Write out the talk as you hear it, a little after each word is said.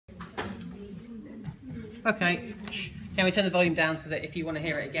Okay. Can we turn the volume down so that if you want to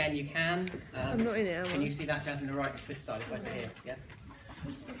hear it again, you can? I'm not in it, am I? Can you see that, Jasmine, the right this side, if I sit here? Yeah?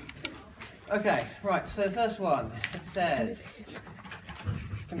 Okay, right, so the first one, it says,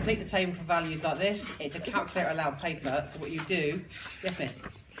 complete the table for values like this. It's a calculator allowed paper, so what you do, yes miss?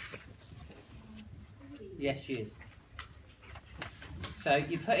 Yes, she is. So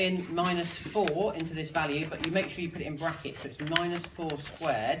you put in -4 into this value, but you make sure you put it in brackets, so it's -4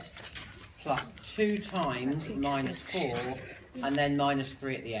 squared plus 2 times -4 and then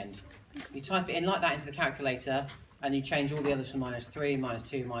 -3 at the end. You type it in like that into the calculator and you change all the others from -3,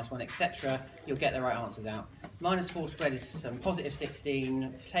 -2, -1, etc. You'll get the right answers out. -4 squared is positive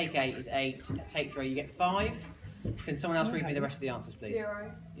 16, take 8 is 8, take 3 you get 5. Can someone else read me the rest of the answers, please?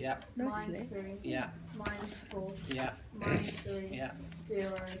 0. Yeah. -3. Yeah. -4. Yeah. -3. Yeah.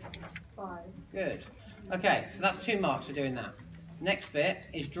 0. 5. Good. Okay, so that's 2 marks for doing that. Next bit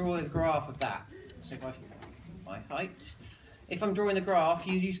is draw a graph of that. So if my height. If I'm drawing the graph,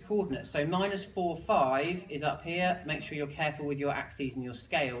 you use coordinates. So -4, 5 is up here. Make sure you're careful with your axes and your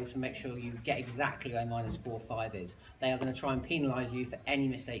scale to make sure you get exactly where -4, 5 is. They are going to try and penalise you for any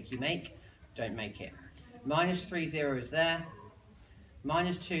mistake you make. Don't make it. -3, 0 is there.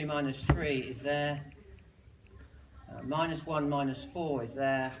 -2, -3 is there. -1, -4 is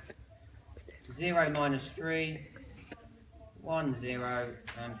there. 0, -3. 1, 0,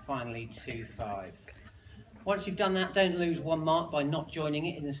 and finally 2, 5. Once you've done that, don't lose 1 mark by not joining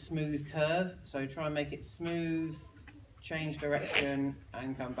it in a smooth curve. So try and make it smooth, change direction,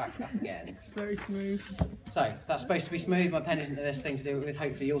 and come back up again. It's very smooth. So that's supposed to be smooth. My pen isn't the best thing to do it with.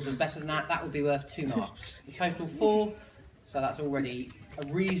 Hopefully yours is better than that. That would be worth 2 marks. The total 4. So that's already a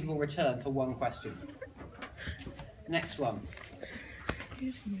reasonable return for 1 question. Next one.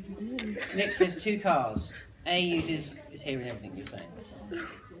 Nick has 2 cars. A uses, is hearing everything you're saying.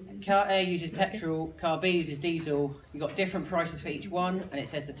 Car A uses petrol, car B uses diesel. You've got different prices for each one, and it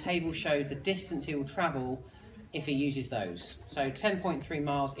says the table shows the distance he will travel if he uses those. So 10.3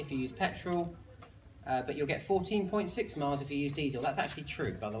 miles if you use petrol, but you'll get 14.6 miles if you use diesel. That's actually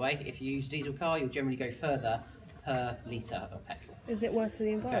true, by the way. If you use diesel car, you'll generally go further per litre of petrol. Is it worse for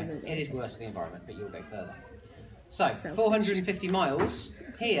the environment? Okay. It is worse for the environment, but you'll go further. So, 450 miles.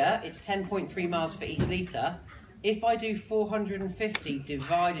 Here, it's 10.3 miles for each litre. If I do 450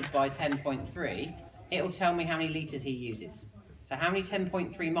 divided by 10.3, it'll tell me how many litres he uses. So how many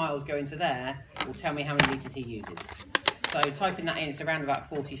 10.3 miles go into there will tell me how many litres he uses. So typing that in, it's around about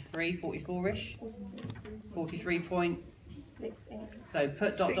 43, 44-ish. 43 point. 6, 8. So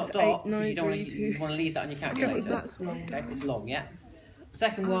put dot, 6, dot, 8, dot, 9, because you don't want 3, to, 2. you want to leave that on your calculator. That's long. Okay, it's long, yeah.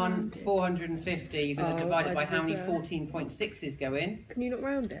 Second one, 450, you're going to divide it by how many 14.6s go in. Can you not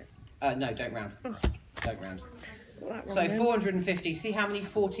round it? No, don't round. Don't round. That So wrong then. 450, see how many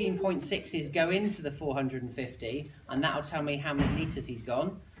 14.6s go into the 450, and that'll tell me how many litres he's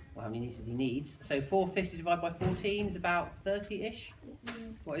gone, or how many litres he needs. So 450 divided by 14 is about 30-ish.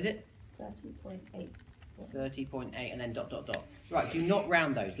 What is it? 30.8. 30.8, and then dot, dot, dot. Right, do not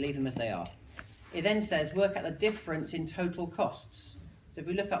round those, leave them as they are. It then says work out the difference in total costs. So if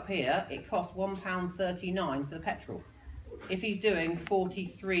we look up here, it costs £1.39 for the petrol. If he's doing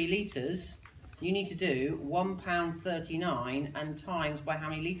 43 litres, you need to do £1.39 and times by how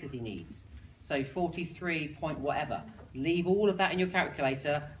many litres he needs. So 43 point whatever. Leave all of that in your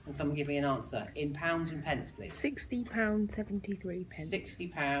calculator and someone give me an answer. In pounds and pence, please. £60.73.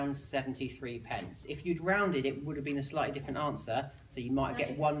 £60.73. If you'd rounded, it would have been a slightly different answer, so you might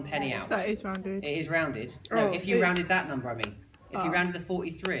get 1 penny out. That is rounded. It is rounded. No, Oh, if you rounded that number, I mean. If you rounded the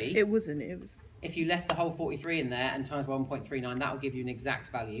 43, It wasn't, it was... if you left the whole 43 in there and times by 1.39, that will give you an exact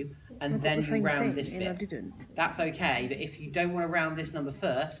value. And I got then the you same round thing, this and I bit. didn't. That's okay, but if you don't want to round this number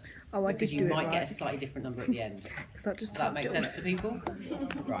first, Oh, I because did you do it might get right. a slightly different number at the end. Because I just Does that typed make it sense on. to people?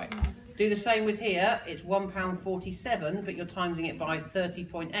 Right. Do the same with here. It's £1.47, but you're timesing it by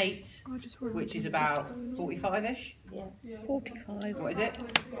 30.8, I just rounded which is it. about 45-ish. Yeah. 45. What is it?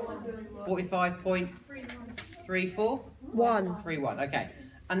 45.34? 1. 3-1, okay.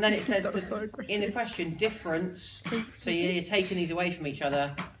 And then it says, That was so aggressive. in the question, difference, so you're taking these away from each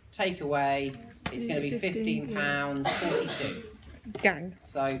other, take away, it's going to be £15.42. Gang.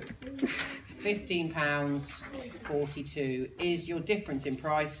 So £15.42 is your difference in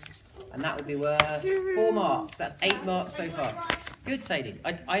price, and that would be worth 4 marks. That's 8 marks so far. Good, Sadie.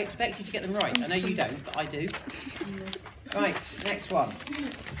 I expect you to get them right. I know you don't, but I do. Right, next one.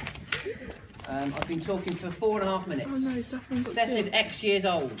 I've been talking for 4.5 minutes. Oh no, Stefan got Stefan is 6. X years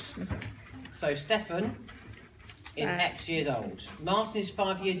old. So Stefan is X years old. Martin is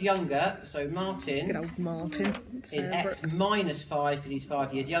 5 years younger, so Good Martin old Martin. is X minus 5 because he's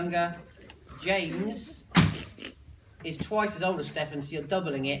 5 years younger. James is twice as old as Stefan, so you're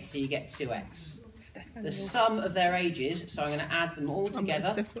doubling it, so you get 2x. Stefan. The sum of their ages, so I'm going to add them all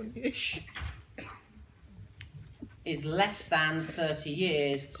together, is less than 30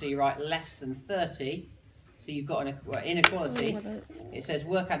 years, so you write less than 30. So you've got an inequality. It says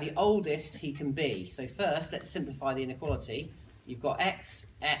work out the oldest he can be. So first, let's simplify the inequality. You've got x,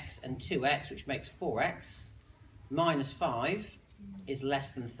 x, and 2x, which makes 4x. Minus 5 is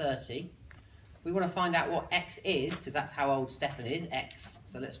less than 30. We want to find out what x is, because that's how old Stefan is, x.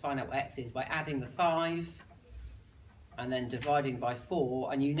 So let's find out what x is by adding the 5 and then dividing by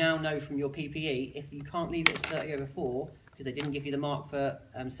 4. And you now know from your PPE, if you can't leave it as 30 over 4, because they didn't give you the mark for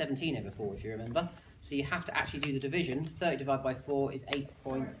 17 over 4, if you remember. So you have to actually do the division. 30 divided by 4 is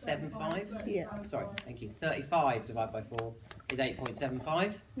 8.75. Yeah. Sorry, thank you. 35 divided by 4 is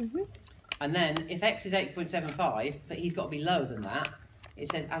 8.75. Mhm. And then if x is 8.75, but he's got to be lower than that,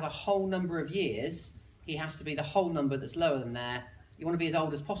 it says as a whole number of years, he has to be the whole number that's lower than there. You want to be as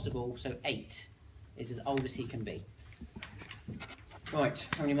old as possible, so 8 is as old as he can be. Right,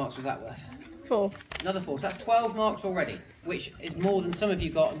 how many marks was that worth? 4. Another 4, so that's 12 marks already, which is more than some of you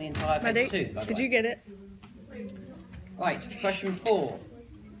got in the entire paper Maddie, too, by the did way. you get it? Right, question 4.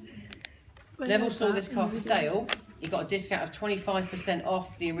 Neville saw this car for sale. He got a discount of 25%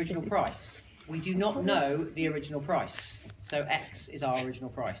 off the original price. We do not know the original price, so X is our original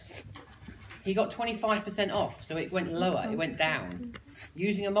price. He got 25% off, so it went lower, it went down.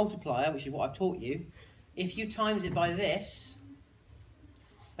 Using a multiplier, which is what I've taught you, if you times it by this,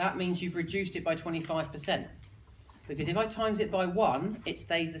 that means you've reduced it by 25%. Because if I times it by 1, it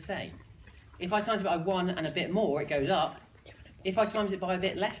stays the same. If I times it by 1 and a bit more, it goes up. If I times it by a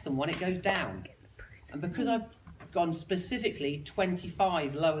bit less than 1, it goes down. And because I've gone specifically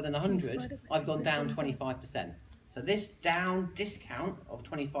 25 lower than 100, I've gone down 25%. So this down discount of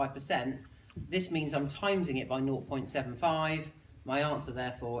 25%, this means I'm timesing it by 0.75. My answer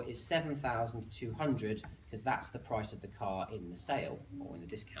therefore is 7,200, because that's the price of the car in the sale or in the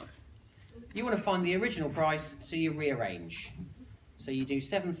discount. You want to find the original price, so you rearrange. So you do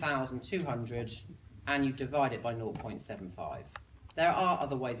 7,200 and you divide it by 0.75. There are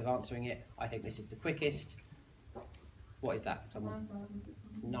other ways of answering it. I think this is the quickest. What is that?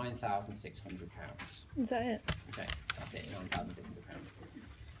 £9,600. Is that it? Okay, that's it, £9,600.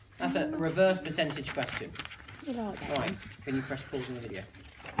 That's a reverse percentage question. I like that. Right, can you press pause on the video?